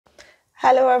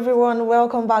Hello everyone,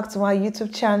 welcome back to my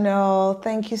YouTube channel.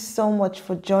 Thank you so much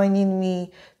for joining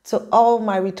me. To all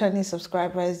my returning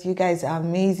subscribers, you guys are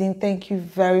amazing. Thank you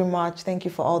very much. Thank you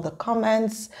for all the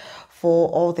comments, for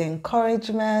all the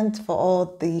encouragement, for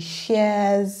all the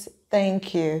shares.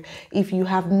 Thank you. If you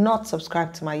have not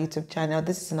subscribed to my YouTube channel,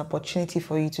 this is an opportunity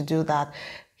for you to do that.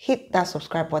 Hit that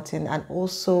subscribe button and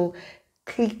also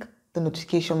click the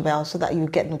notification bell so that you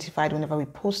get notified whenever we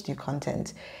post new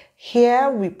content. Here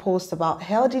we post about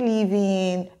healthy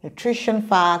living, nutrition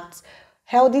facts,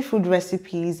 healthy food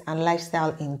recipes, and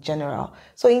lifestyle in general.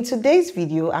 So in today's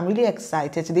video, I'm really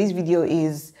excited. Today's video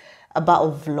is about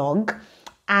a vlog.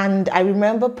 And I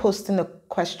remember posting a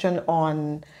question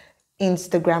on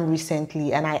Instagram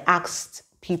recently, and I asked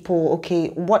people, okay,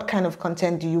 what kind of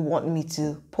content do you want me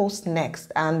to post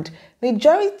next? And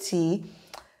majority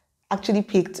actually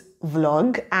picked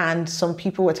vlog, and some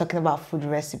people were talking about food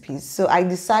recipes. So I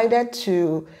decided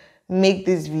to make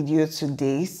this video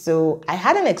today. So I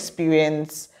had an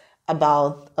experience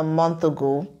about a month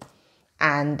ago,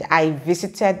 and I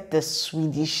visited the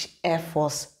Swedish Air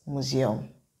Force Museum.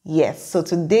 Yes, so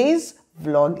today's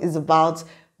vlog is about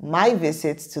my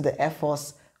visit to the Air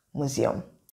Force Museum.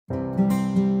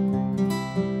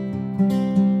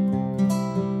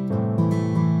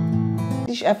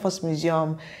 Swedish Air Force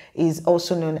Museum is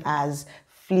also known as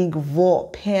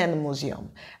Flygvapenmuseum,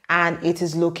 and it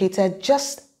is located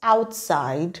just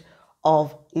outside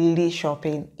of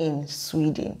Lidköping in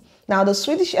Sweden. Now, the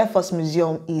Swedish Air Force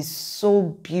Museum is so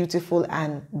beautiful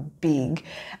and big,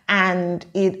 and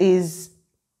it is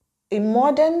a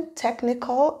modern,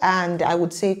 technical, and I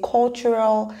would say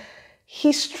cultural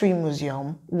history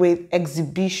museum with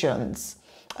exhibitions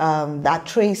that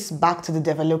trace back to the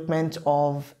development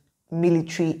of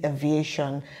military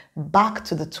aviation back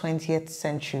to the 20th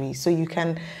century. So you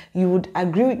would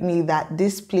agree with me that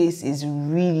this place is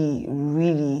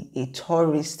really a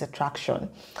tourist attraction.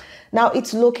 Now,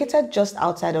 it's located just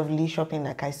outside of Lidköping,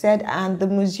 like I said, and the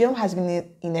museum has been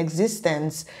in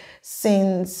existence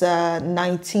since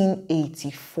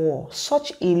 1984.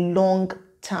 Such a long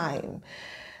time.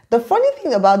 The funny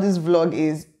thing about this vlog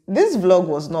is this vlog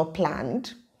was not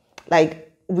planned. Like,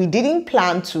 we didn't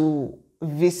plan to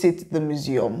visit the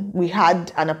museum. We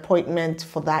had an appointment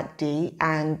for that day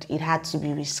and it had to be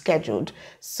rescheduled.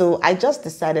 So I just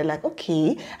decided, like,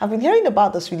 okay, I've been hearing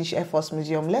about the Swedish Air Force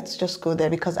Museum. Let's just go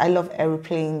there because I love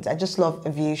airplanes. I just love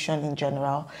aviation in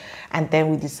general. And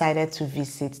then we decided to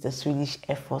visit the Swedish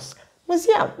Air Force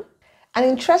Museum. An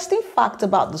interesting fact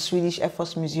about the Swedish Air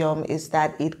Force Museum is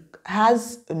that it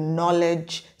has a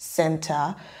knowledge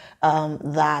center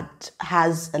that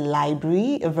has a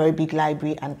library, a very big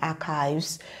library, and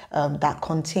archives that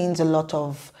contains a lot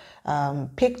of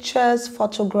pictures,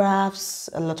 photographs,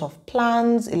 a lot of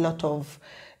plans, a lot of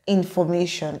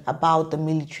information about the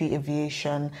military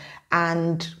aviation.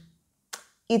 And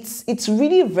it's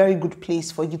really a very good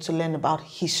place for you to learn about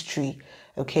history,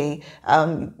 okay?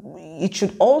 It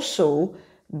should also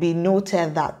be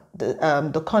noted that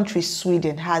the country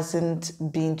Sweden hasn't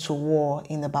been to war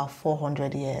in about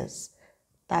 400 years.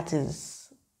 That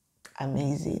is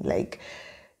amazing. Like,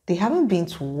 they haven't been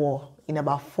to war in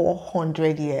about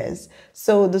 400 years.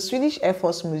 So the Swedish Air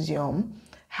Force Museum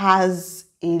has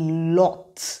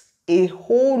a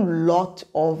whole lot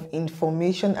of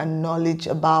information and knowledge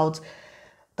about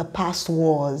the past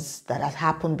wars that have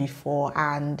happened before,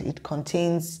 and it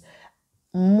contains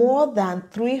more than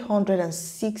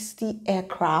 360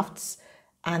 aircrafts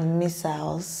and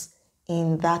missiles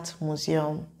in that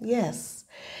museum. Yes.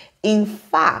 In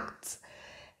fact,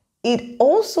 it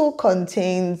also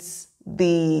contains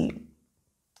the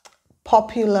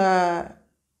popular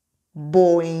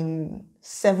Boeing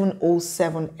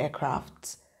 707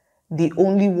 aircraft, the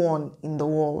only one in the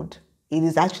world. It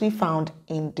is actually found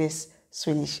in this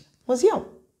Swedish museum.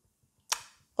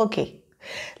 Okay.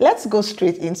 Let's go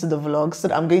straight into the vlog. So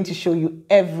I'm going to show you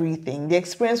everything. The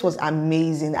experience was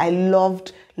amazing. I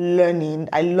loved learning.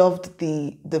 I loved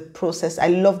the process.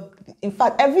 In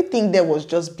fact, everything there was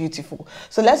just beautiful.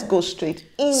 So let's go straight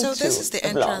into the vlog. So this is the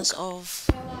entrance of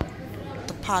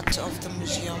the part of the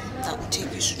museum that will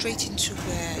take you straight into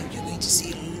where you're going to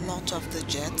see a lot of the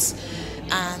jets.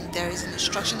 And there is an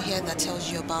instruction here that tells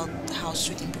you about how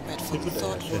Sweden prepared for the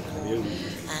Third World War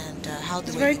and how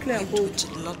they were equipped with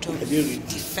a lot of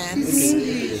defense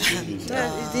and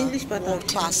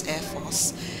world-class air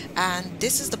force. And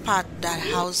this is the part that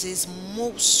houses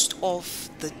most of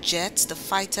the jets, the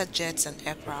fighter jets and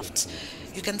aircrafts.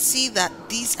 You can see that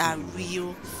these are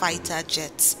real fighter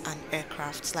jets and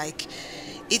aircrafts. Like,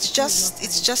 it's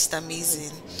just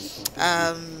amazing.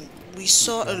 We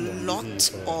saw a lot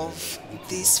of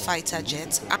these fighter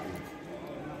jets.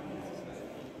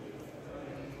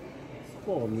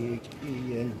 This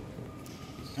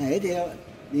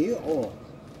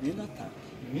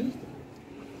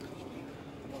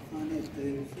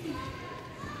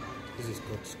is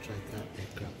called striker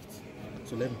aircraft.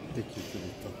 So let me take you to the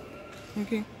top.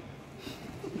 Okay.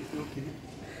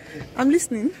 I'm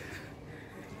listening.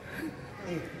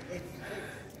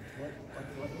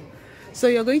 So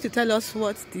you're going to tell us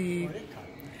what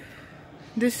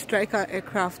this striker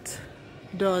aircraft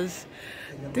does.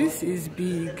 This is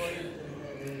big.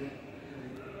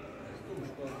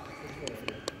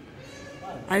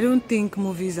 I don't think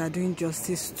movies are doing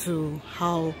justice to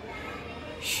how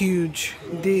huge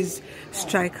these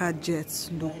striker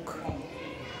jets look.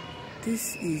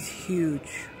 This is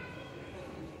huge.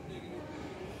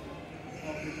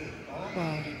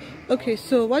 Wow. Okay,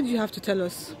 so what do you have to tell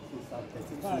us?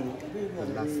 The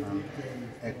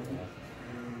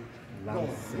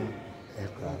Lancing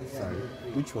aircraft, sorry,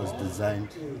 which was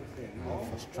designed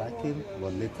for striking,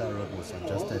 but later on was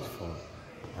adjusted for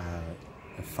a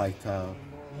fighter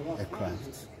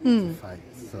aircraft to fight.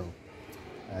 So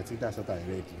I think that's what I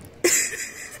read.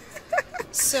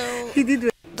 So He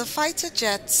did. the fighter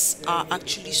jets are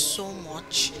actually so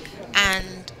much,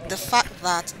 and the fact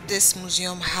that this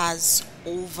museum has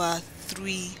over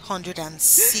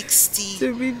 360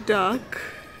 To be dark.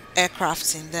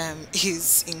 aircrafts in them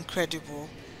is incredible.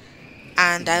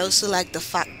 And I also like the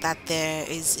fact that there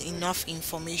is enough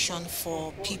information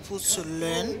for people to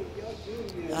learn,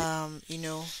 a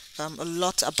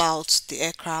lot about the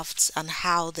aircrafts and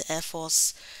how the Air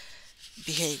Force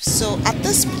behaves. So at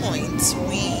this point,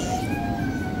 we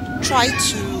try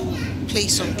to play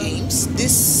some games.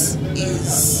 This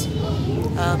is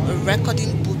a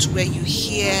recording booth where you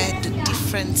hear the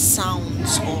different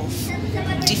sounds of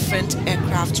different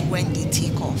aircraft when they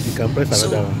take off. You can press So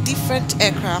another one. different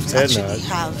aircraft Yeah, actually no,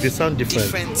 have they sound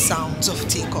different. different sounds of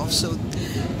takeoff. So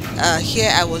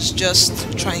here I was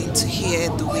just trying to hear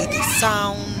the way they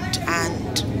sound,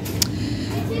 and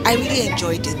I really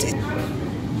enjoyed it.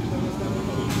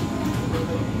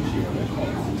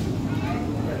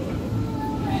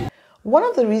 One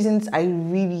of the reasons I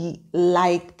really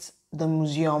liked the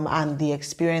museum and the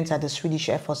experience at the Swedish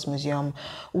Airforce Museum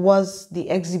was the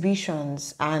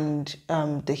exhibitions and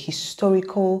the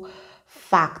historical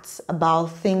facts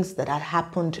about things that had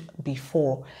happened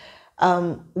before.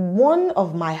 One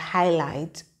of my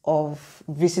highlights of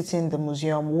visiting the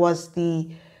museum was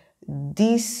the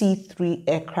DC-3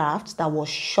 aircraft that was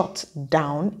shot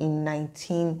down in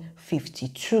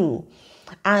 1952,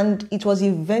 and it was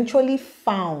eventually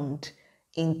found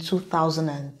in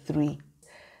 2003,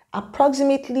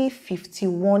 approximately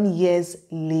 51 years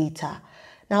later.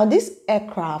 Now, this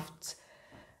aircraft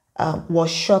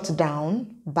was shot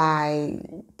down by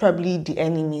probably the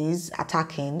enemies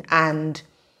attacking, and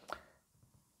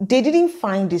they didn't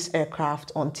find this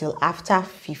aircraft until after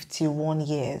 51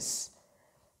 years.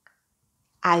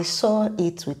 I saw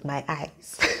it with my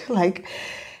eyes. Like,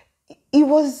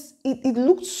 it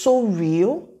looked so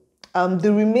real.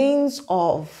 The remains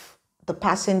of the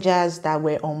passengers that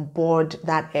were on board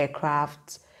that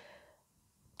aircraft,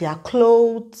 their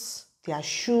clothes, their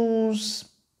shoes,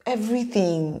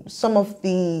 everything, some of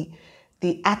the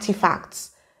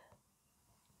artifacts,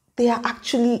 they are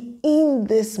actually in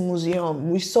this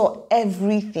museum. We saw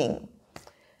everything.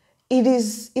 It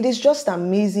is just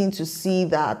amazing to see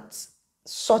that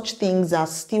such things are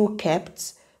still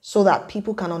kept so that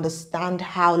people can understand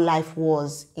how life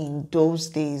was in those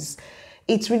days.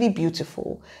 It's really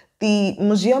beautiful. The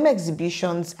museum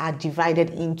exhibitions are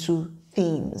divided into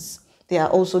themes. They are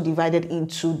also divided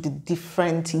into the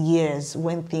different years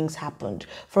when things happened.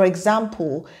 For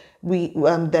example,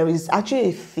 there is actually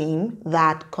a theme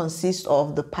that consists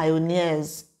of the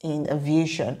pioneers in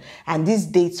aviation, and this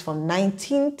dates from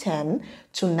 1910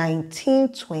 to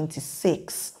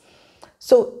 1926.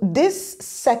 So this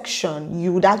section,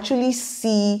 you would actually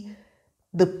see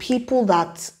the people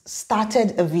that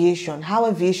started aviation, how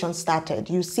aviation started.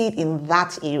 You see it in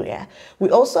that area. We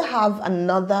also have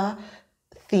another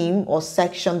theme or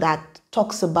section that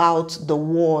talks about the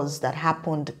wars that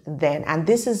happened then. And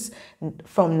this is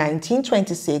from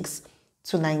 1926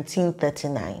 to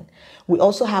 1939. We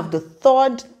also have the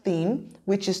third theme,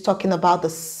 which is talking about the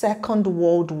Second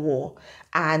World War.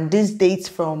 And this dates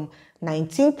from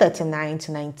 1939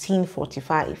 to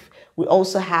 1945. We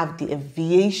also have the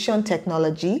aviation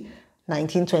technology,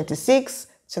 1926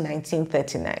 to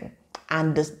 1939.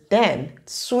 And then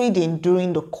Sweden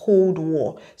during the Cold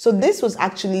War. So this was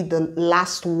actually the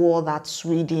last war that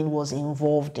Sweden was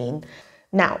involved in.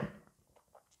 Now,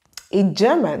 a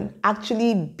German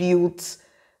actually built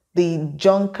the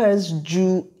Junkers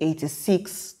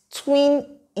Ju-86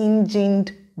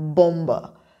 twin-engined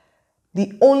bomber,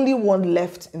 the only one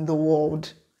left in the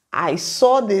world. I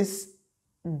saw this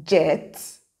jet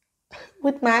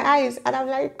with my eyes, and I'm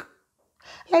like,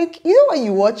 you know when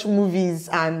you watch movies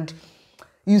and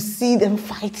you see them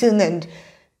fighting, and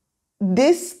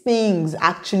these things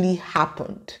actually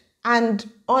happened. And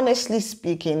honestly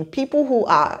speaking, people who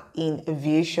are in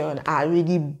aviation are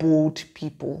really bold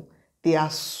people. They are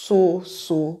so,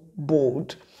 so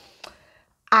bold.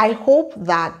 I hope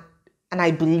that, and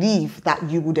I believe that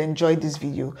you would enjoy this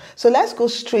video. So let's go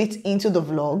straight into the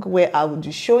vlog, where I will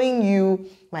be showing you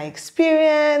my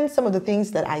experience, some of the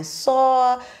things that I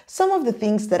saw, some of the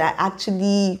things that I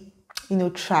actually,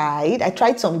 tried. I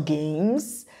tried some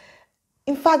games.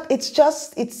 In fact,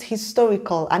 it's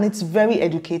historical and it's very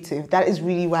educative. That is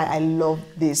really why I love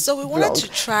this So we wanted vlog. to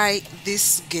try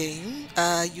this game.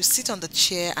 You sit on the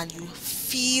chair and you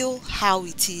feel how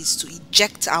it is to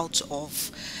eject out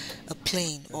of a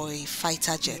plane or a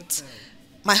fighter jet.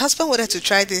 My husband wanted to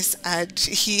try this and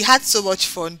he had so much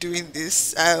fun doing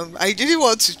this. I didn't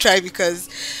want to try because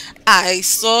I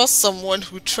saw someone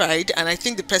who tried and I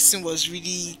think the person was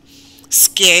really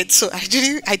scared, so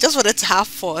I just wanted to have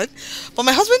fun. But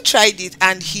my husband tried it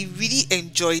and he really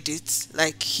enjoyed it.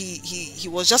 Like he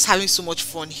was just having so much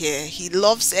fun here. He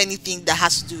loves anything that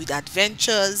has to do with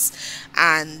adventures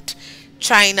and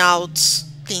trying out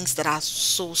things that are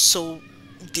so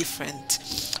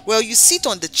different. Well, you sit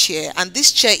on the chair and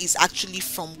this chair is actually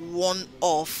from one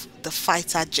of the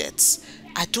fighter jets.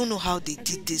 I don't know how they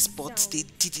did this, but they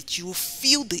did it. You will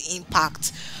feel the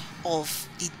impact of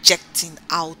ejecting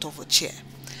out of a chair.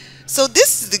 So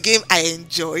this is the game I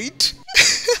enjoyed.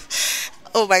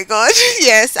 Oh my god.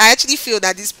 Yes, I actually feel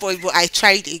that this point, but I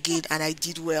tried again and I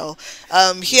did well.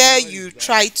 Here you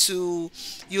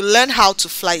learn how to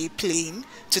fly a plane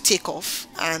to take off,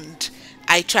 and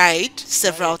I tried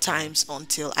several times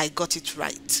until I got it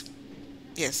right.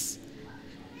 Yes,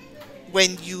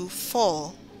 when you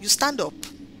fall you stand up,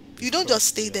 you don't just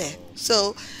stay there.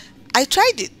 So I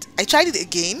tried it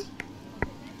again,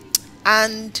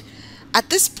 and at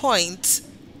this point,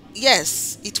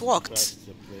 yes, it worked.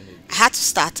 I had to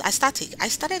start. I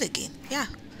started again. Yeah.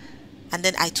 And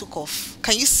then I took off.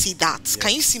 Can you see that?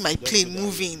 Can you see my plane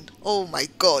moving? Oh my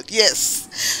god,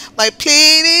 yes. My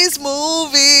plane is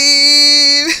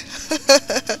moving.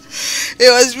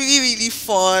 It was really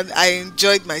fun. I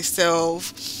enjoyed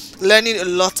myself learning a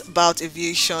lot about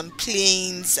aviation,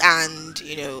 planes, and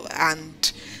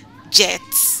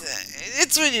jets.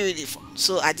 It's really fun.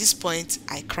 So at this point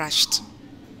I crashed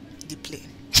the plane.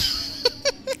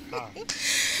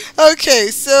 Okay,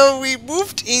 so we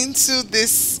moved into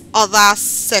this other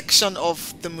section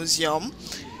of the museum.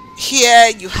 Here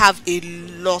you have a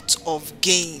lot of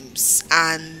games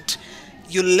and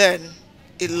you learn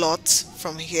a lot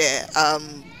from here.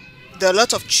 There are a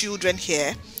lot of children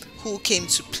here who came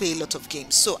to play a lot of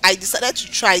games. So I decided to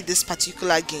try this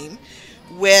particular game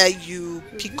where you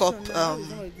pick up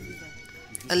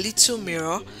a little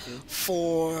mirror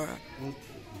for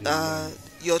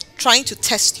you're trying to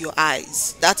test your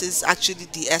eyes. That is actually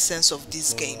the essence of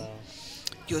this game.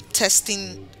 You're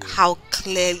testing how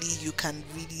clearly you can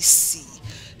really see.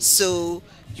 So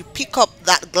you pick up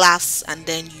that glass and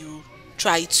then you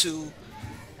try to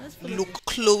look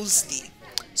closely.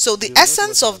 So the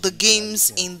essence of the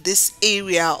games in this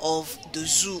area of the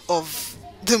zoo, of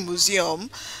the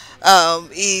museum,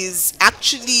 is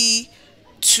actually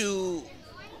to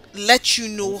let you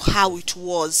know how it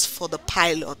was for the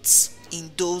pilots in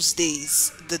those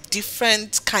days, the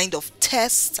different kind of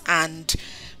tests and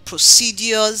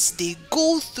procedures they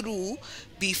go through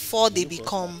before they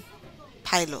become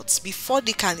pilots, before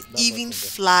they can even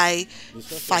fly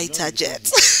fighter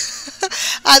jets.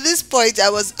 At this point I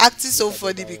was acting so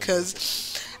funny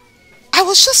because I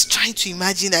was just trying to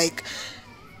imagine, like,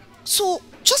 so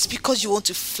just because you want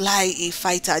to fly a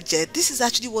fighter jet, this is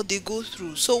actually what they go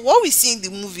through. So what we see in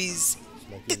the movies,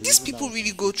 these people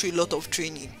really go through a lot of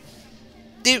training.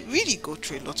 They really go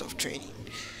through a lot of training.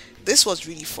 This was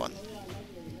really fun.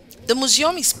 The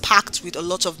museum is packed with a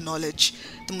lot of knowledge.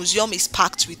 The museum is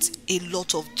packed with a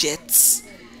lot of jets.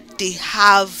 They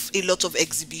have a lot of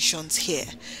exhibitions here.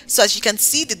 So as you can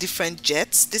see the different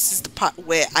jets, this is the part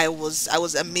where I was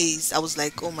amazed. I was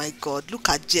like, oh my god, look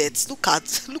at jets, look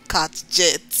at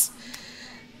jets.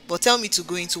 But tell me to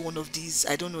go into one of these,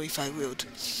 I don't know if I would.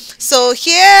 So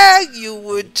here you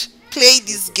would play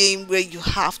this game where you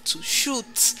have to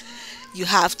shoot, you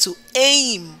have to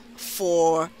aim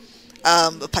for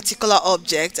a particular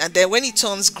object, and then when it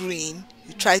turns green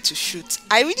you try to shoot.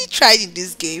 I really tried in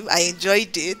this game. I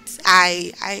enjoyed it.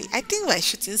 I think my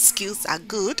shooting skills are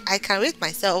good. I can rate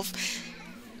myself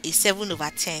a 7 over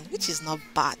 10, which is not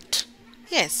bad.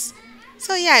 Yes.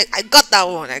 So yeah, I got that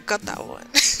one. I got that one.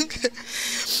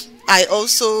 I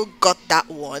also got that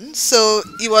one. So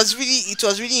it was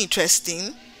really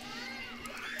interesting.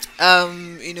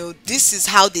 This is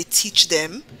how they teach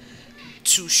them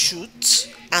to shoot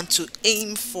and to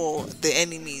aim for the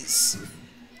enemies.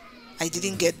 I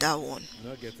didn't get that one.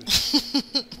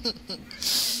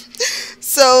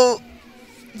 So,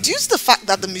 due to the fact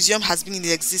that the museum has been in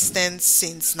existence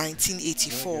since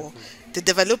 1984, the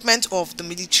development of the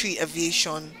military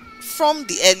aviation from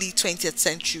the early 20th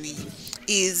century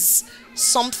is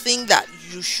something that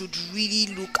you should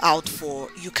really look out for.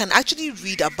 You can actually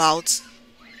read about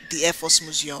the Air Force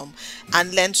Museum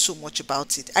and learn so much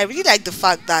about it. I really like the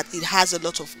fact that it has a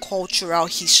lot of cultural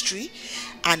history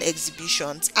and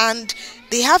exhibitions, and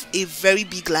they have a very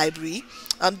big library.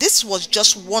 This was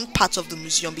just one part of the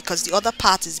museum because the other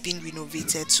part is being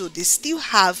renovated. So they still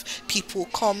have people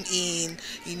come in,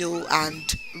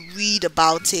 and read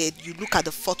about it. You look at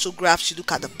the photographs, you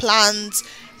look at the plans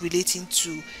relating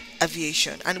to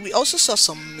aviation. And we also saw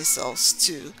some missiles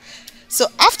too. So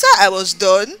after I was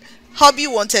done, Hobby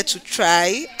wanted to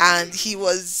try, and he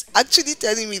was actually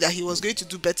telling me that he was going to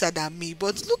do better than me.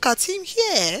 But look at him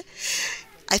here.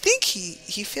 I think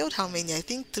he failed how many? I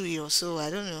think 3 or so. I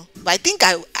don't know. But I think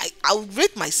I would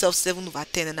rate myself 7 over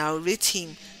 10, and I'll rate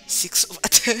him 6 over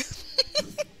 10.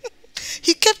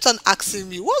 He kept on asking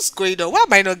me, "What's going on? Why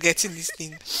am I not getting this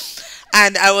thing?"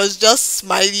 And I was just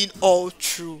smiling all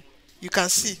through. You can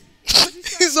see.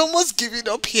 He's almost giving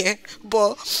up here.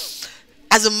 But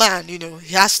as a man,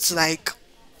 he has to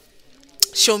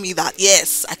show me that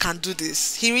yes, I can do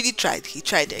this. He really tried. He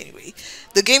tried anyway.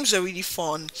 The games were really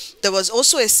fun. There was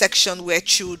also a section where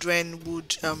children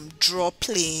would draw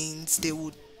planes. They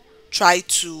would try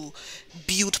to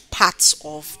build parts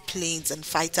of planes and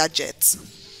fighter jets.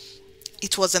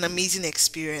 It was an amazing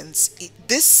experience.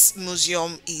 This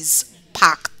museum is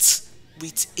packed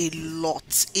with a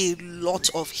lot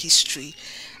of history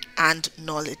and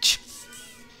knowledge.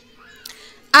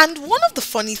 And one of the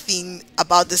funny thing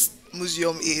about this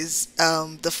museum is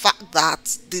the fact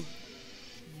that the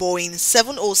Boeing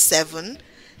 707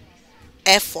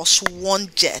 Air Force One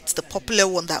jet, the popular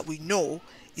one that we know,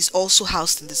 is also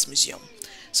housed in this museum.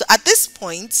 So at this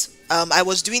point, I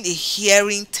was doing a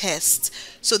hearing test.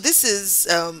 So this is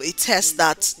a test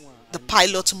that the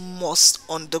pilot must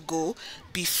undergo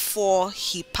before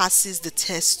he passes the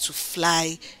test to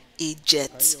fly a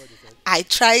jet. I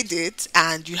tried it,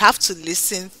 and you have to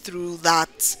listen through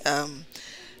that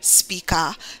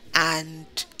speaker,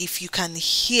 and if you can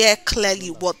hear clearly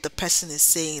what the person is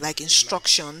saying, like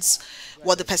instructions,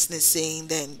 what the person is saying,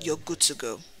 then you're good to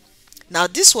go. Now,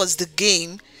 this was the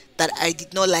game that I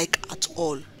did not like at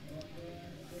all.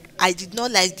 I did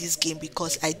not like this game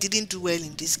because I didn't do well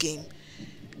in this game.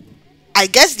 I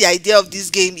guess the idea of this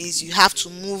game is you have to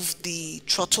move the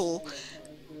throttle,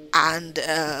 and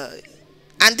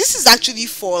this is actually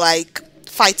for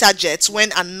fighter jets.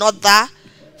 When another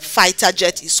fighter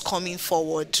jet is coming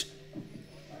towards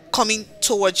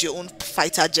your own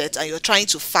fighter jet, and you're trying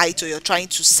to fight, or you're trying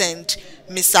to send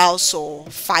missiles or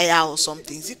fire or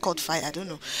something. Is it called fire? I don't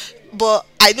know. But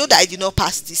I know that I did not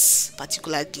pass this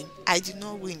particular game. I did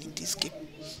not win in this game.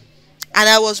 And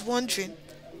I was wondering,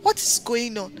 what is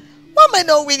going on? Why am I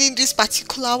not winning this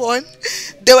particular one?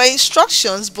 There were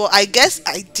instructions, but I guess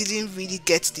I didn't really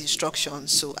get the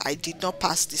instructions, so I did not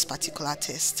pass this particular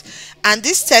test. And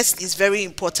this test is very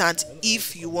important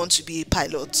if you want to be a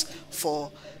pilot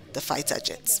for the fighter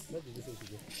jets.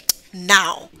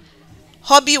 Now,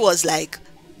 Hobby was like,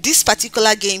 this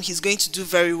particular game he's going to do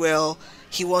very well.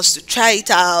 He wants to try it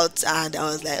out, and I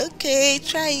was like, okay,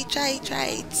 try it.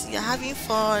 You're having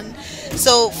fun.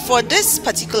 So for this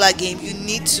particular game, you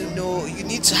need to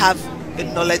have a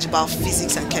knowledge about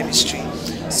physics and chemistry.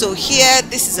 So here,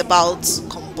 this is about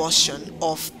combustion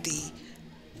of the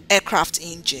aircraft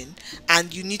engine,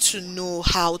 and you need to know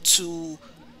how to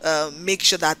make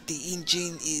sure that the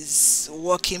engine is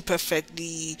working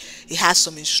perfectly. It has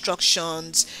some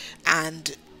instructions,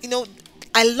 and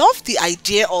I love the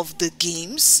idea of the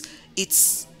games.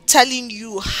 It's telling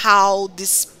you how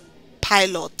these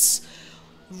pilots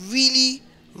really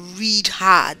read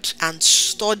hard and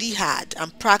study hard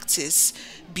and practice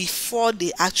before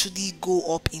they actually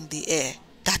go up in the air.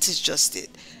 That is just it.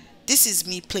 This is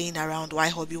me playing around while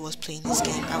Hobby was playing this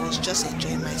game. I was just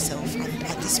enjoying myself, and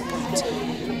at this point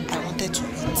I wanted to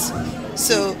eat.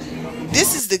 So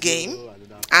this is the game,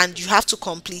 and you have to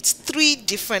complete 3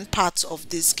 different parts of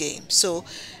this game. So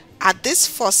at this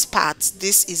first part,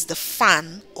 this is the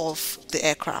fan of the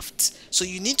aircraft. So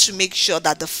you need to make sure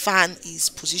that the fan is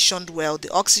positioned well,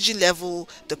 the oxygen level,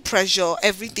 the pressure,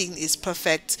 everything is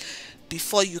perfect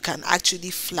before you can actually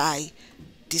fly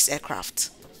this aircraft.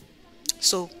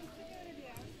 So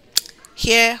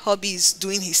here Hobby is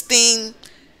doing his thing.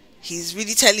 He's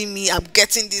really telling me, I'm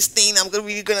getting this thing, I'm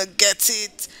really gonna get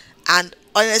it. And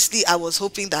honestly, I was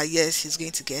hoping that yes, he's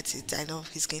going to get it. I know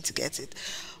he's going to get it.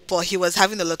 But he was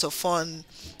having a lot of fun,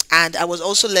 and I was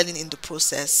also learning in the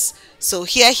process. So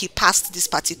here he passed this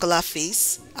particular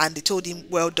phase and they told him,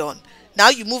 well done.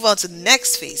 Now you move on to the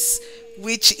next phase,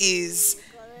 which is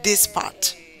this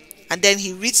part. And then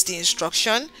he reads the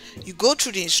instruction. You go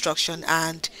through the instruction,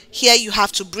 and here you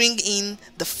have to bring in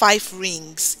the 5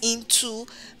 rings into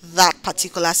that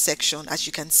particular section, as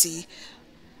you can see.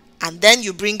 And then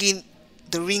you bring in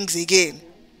the rings again,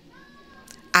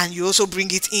 and you also bring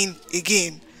it in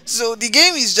again. So the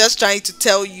game is just trying to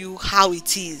tell you how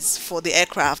it is for the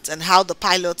aircraft and how the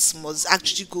pilots must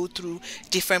actually go through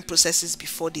different processes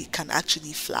before they can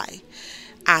actually fly.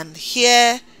 And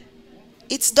here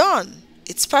it's done,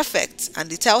 it's perfect, and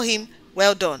they tell him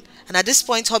well done. And at this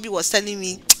point Hobby was telling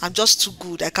me, I'm just too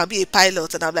good, I can be a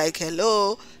pilot. And I'm like,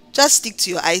 hello, just stick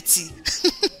to your IT.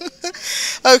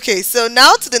 Okay, so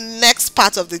now to the next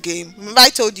part of the game. Remember I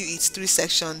told you it's 3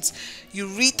 sections. You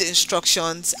read the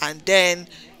instructions and then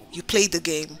you play the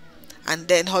game, and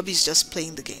then Hobby is just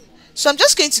playing the game. So I'm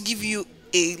just going to give you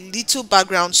a little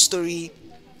background story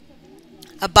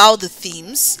about the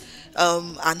themes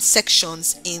and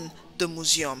sections in the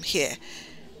museum here.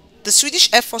 The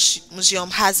Swedish Air Force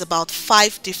Museum has about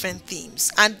 5 different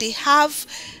themes, and they have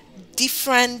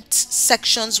different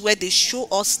sections where they show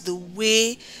us the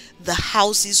way the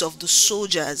houses of the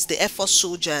soldiers, the Air Force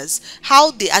soldiers,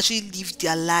 how they actually lived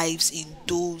their lives in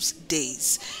those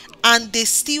days. And they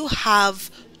still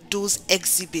have those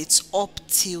exhibits up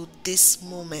till this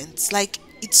moment. Like,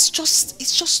 it's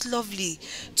just lovely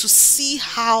to see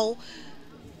how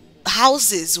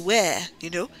houses were,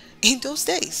 in those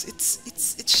days.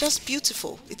 It's just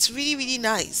beautiful. It's really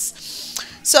nice.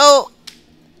 So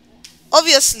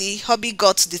obviously Hobby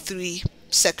got the 3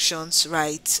 sections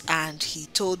right, and he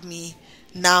told me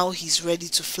now he's ready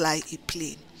to fly a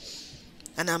plane.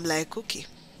 And I'm like, okay.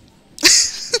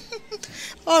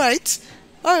 all right,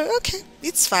 okay,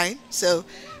 it's fine. So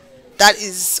that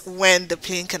is when the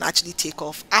plane can actually take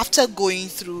off after going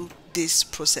through these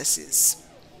processes.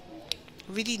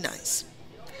 Really nice.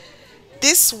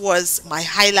 This was my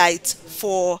highlight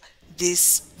for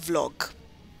this vlog.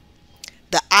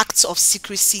 The Acts of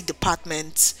Secrecy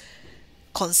Department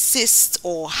consists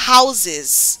or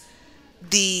houses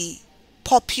the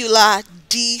popular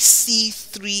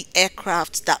DC-3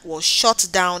 aircraft that was shot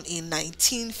down in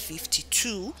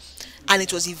 1952, and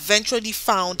it was eventually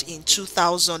found in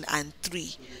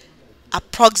 2003,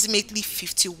 approximately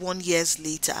 51 years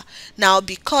later. Now,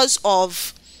 because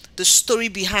of the story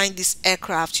behind this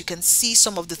aircraft, you can see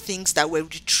some of the things that were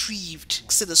retrieved.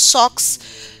 See the socks,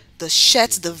 the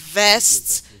shirts, the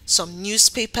vests, some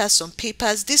newspapers, some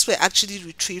papers. These were actually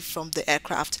retrieved from the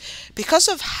aircraft. Because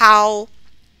of how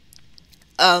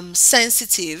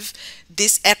sensitive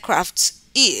this aircraft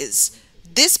is,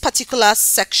 this particular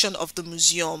section of the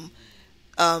museum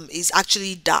is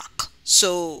actually dark.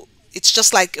 So it's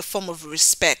just like a form of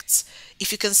respect.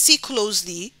 If you can see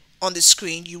closely on the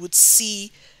screen, you would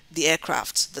see the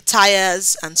aircraft, the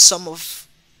tires, and some of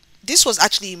this was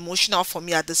actually emotional for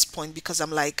me at this point, because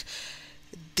I'm like,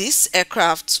 this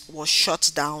aircraft was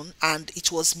shot down and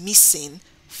it was missing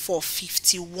for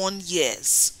 51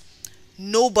 years.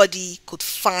 Nobody could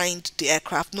find the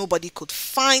aircraft, nobody could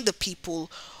find the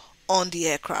people on the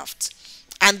aircraft,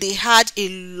 and they had a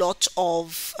lot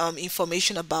of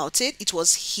information about it. It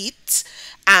was hit,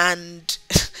 and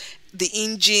the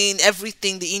engine,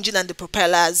 everything, the engine and the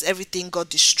propellers, everything got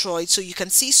destroyed. So you can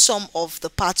see some of the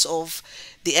parts of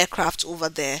the aircraft over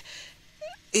there.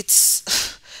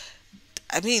 It's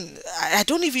I mean, I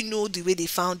don't even know the way they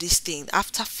found this thing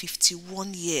after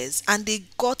 51 years, and they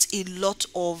got a lot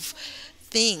of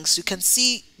things. You can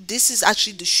see this is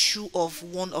actually the shoe of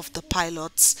one of the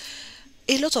pilots.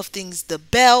 A lot of things, the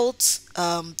belt,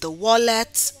 the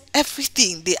wallet,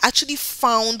 everything. They actually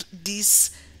found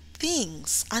these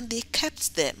things and they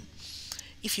kept them.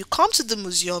 If you come to the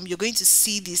museum, you're going to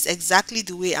see this exactly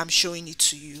the way I'm showing it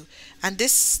to you. And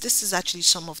this is actually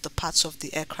some of the parts of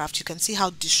the aircraft. You can see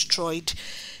how destroyed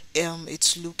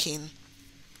it's looking.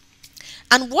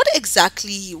 And what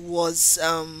exactly was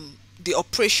the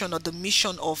operation or the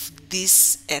mission of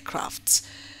this aircraft?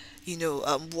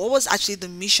 What was actually the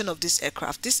mission of this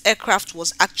aircraft? This aircraft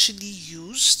was actually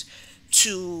used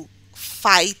to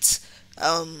fight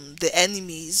the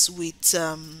enemies with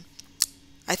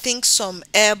I think some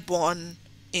airborne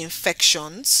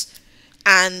infections,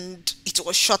 and it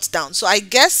was shut down. So I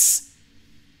guess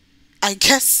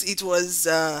it was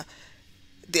the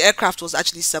aircraft was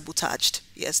actually sabotaged.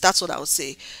 Yes, that's what I would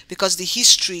say, because the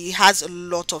history has a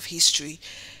lot of history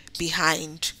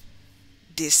behind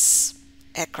this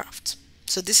aircraft.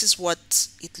 So this is what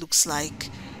it looks like.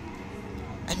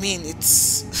 I mean,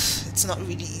 it's not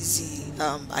really easy.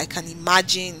 I can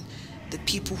imagine the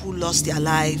people who lost their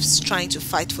lives trying to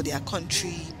fight for their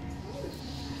country,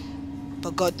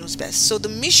 but God knows best. So the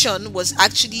mission was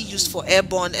actually used for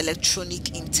airborne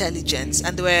electronic intelligence,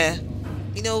 and there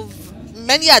were,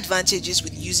 many advantages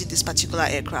with using this particular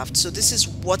aircraft. So this is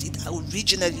what it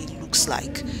originally looks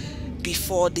like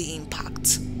before the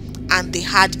impact, and they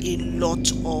had a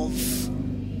lot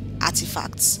of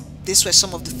artifacts. These were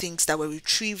some of the things that were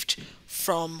retrieved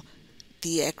from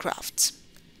the aircraft.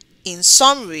 In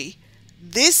summary,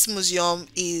 this museum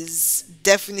is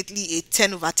definitely a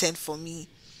 10 over 10 for me.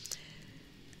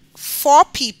 4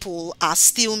 people are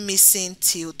still missing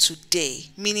till today,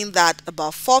 meaning that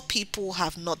about 4 people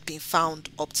have not been found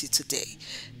up to today.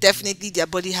 Definitely their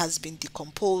body has been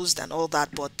decomposed and all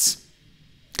that, but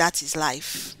that is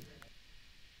life.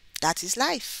 That is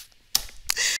life.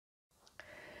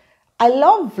 I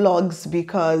love vlogs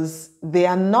because they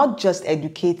are not just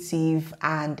educative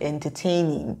and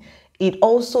entertaining. It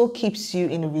also keeps you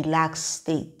in a relaxed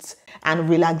state. And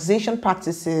relaxation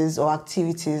practices or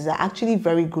activities are actually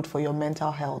very good for your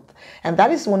mental health. And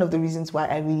that is one of the reasons why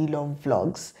I really love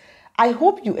vlogs. I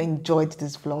hope you enjoyed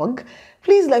this vlog.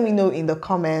 Please let me know in the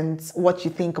comments what you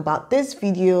think about this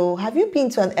video. Have you been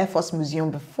to an Air Force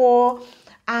Museum before?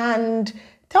 And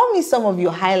tell me some of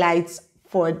your highlights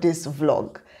for this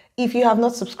vlog. If you have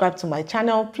not subscribed to my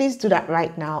channel, please do that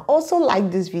right now. Also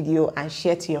like this video and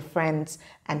share to your friends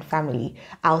and family.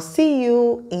 I'll see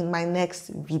you in my next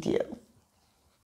video.